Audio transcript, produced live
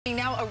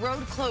now a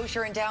road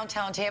closure in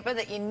downtown Tampa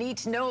that you need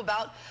to know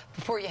about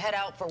before you head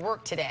out for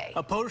work today.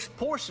 A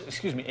portion of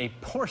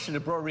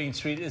Broreen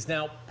Street is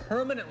now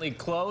permanently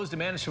closed.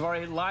 Amanda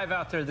Shavari live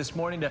out there this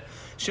morning to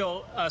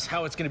show us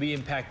how it's going to be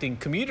impacting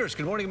commuters.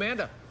 Good morning,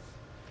 Amanda.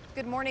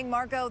 Good morning,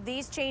 Marco.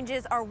 These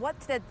changes are what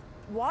the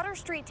Water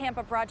Street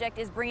Tampa project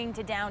is bringing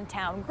to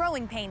downtown,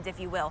 growing pains, if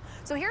you will.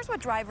 So here's what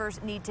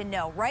drivers need to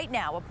know. Right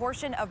now, a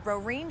portion of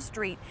Broreen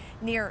Street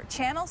near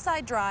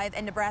Channelside Drive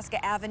and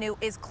Nebraska Avenue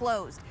is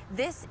closed.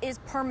 This is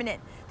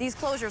permanent. These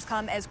closures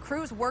come as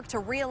crews work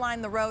to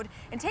realign the road.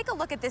 And take a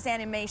look at this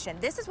animation.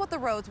 This is what the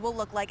roads will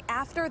look like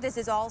after this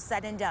is all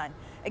said and done.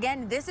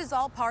 Again, this is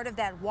all part of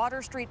that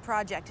Water Street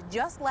project.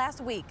 Just last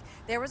week,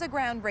 there was a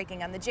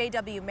groundbreaking on the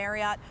JW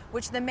Marriott,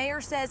 which the mayor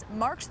says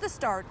marks the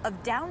start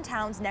of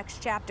downtown's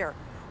next chapter.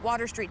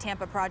 Water Street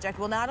Tampa project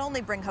will not only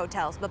bring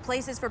hotels, but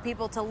places for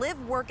people to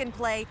live, work, and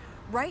play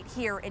right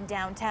here in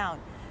downtown.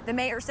 The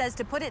mayor says,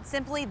 to put it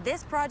simply,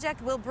 this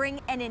project will bring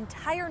an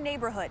entire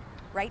neighborhood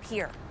right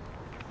here.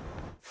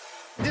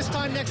 This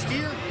time next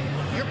year,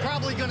 you're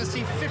probably going to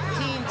see 15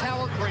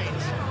 tower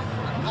cranes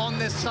on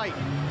this site.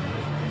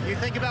 You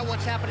think about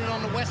what's happening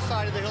on the west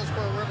side of the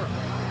Hillsborough River.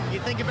 You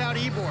think about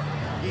Ybor.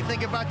 You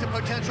think about the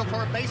potential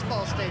for a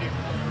baseball stadium.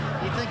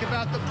 You think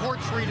about the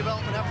ports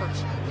redevelopment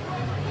efforts.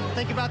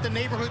 Think about the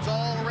neighborhoods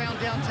all around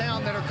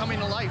downtown that are coming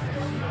to life.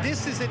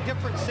 This is a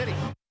different city.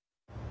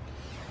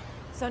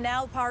 So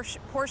now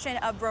portion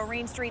of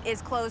Broreen Street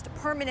is closed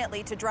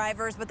permanently to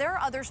drivers, but there are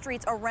other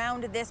streets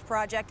around this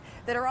project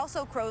that are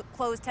also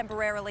closed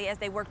temporarily as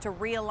they work to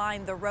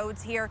realign the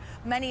roads here.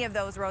 Many of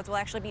those roads will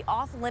actually be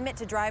off limit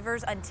to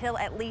drivers until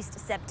at least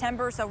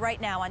September. So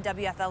right now on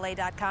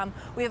WFLA.com,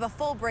 we have a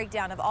full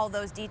breakdown of all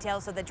those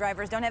details so that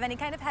drivers don't have any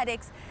kind of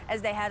headaches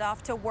as they head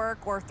off to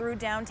work or through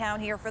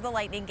downtown here for the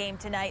Lightning game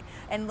tonight.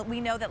 And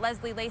we know that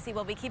Leslie Lacey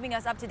will be keeping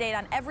us up to date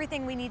on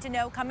everything we need to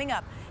know coming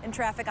up in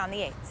traffic on the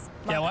 8s.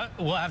 Yeah,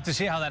 we'll have to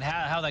see how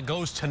that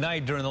goes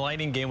tonight during the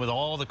Lightning game with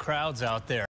all the crowds out there.